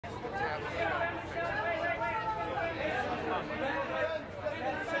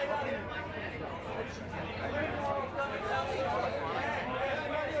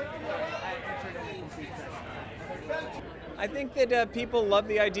I think that people love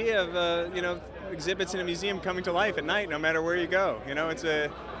the idea of exhibits in a museum coming to life at night, no matter where you go.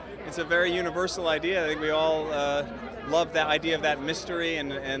 It's a very universal idea. I think we all love that idea of that mystery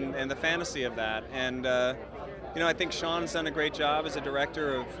and the fantasy of that. And I think Sean's done a great job as a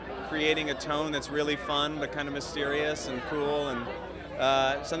director of creating a tone that's really fun but kind of mysterious and cool,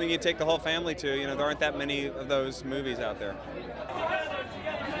 and something you take the whole family to. There aren't that many of those movies out there.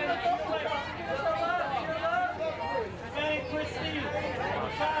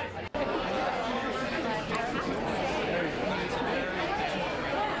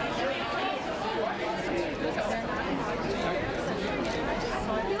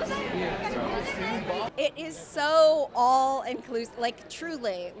 It is so all-inclusive, like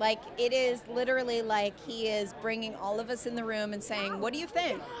truly, like it is literally like he is bringing all of us in the room and saying, what do you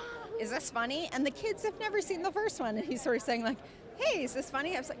think? Is this funny? And the kids have never seen the first one, and he's sort of saying like, hey, is this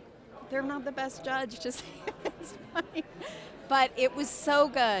funny? I was like, they're not the best judge to say if it's funny. But it was so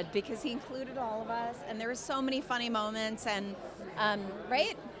good because he included all of us, and there were so many funny moments, and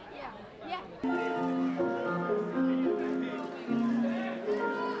right? Yeah.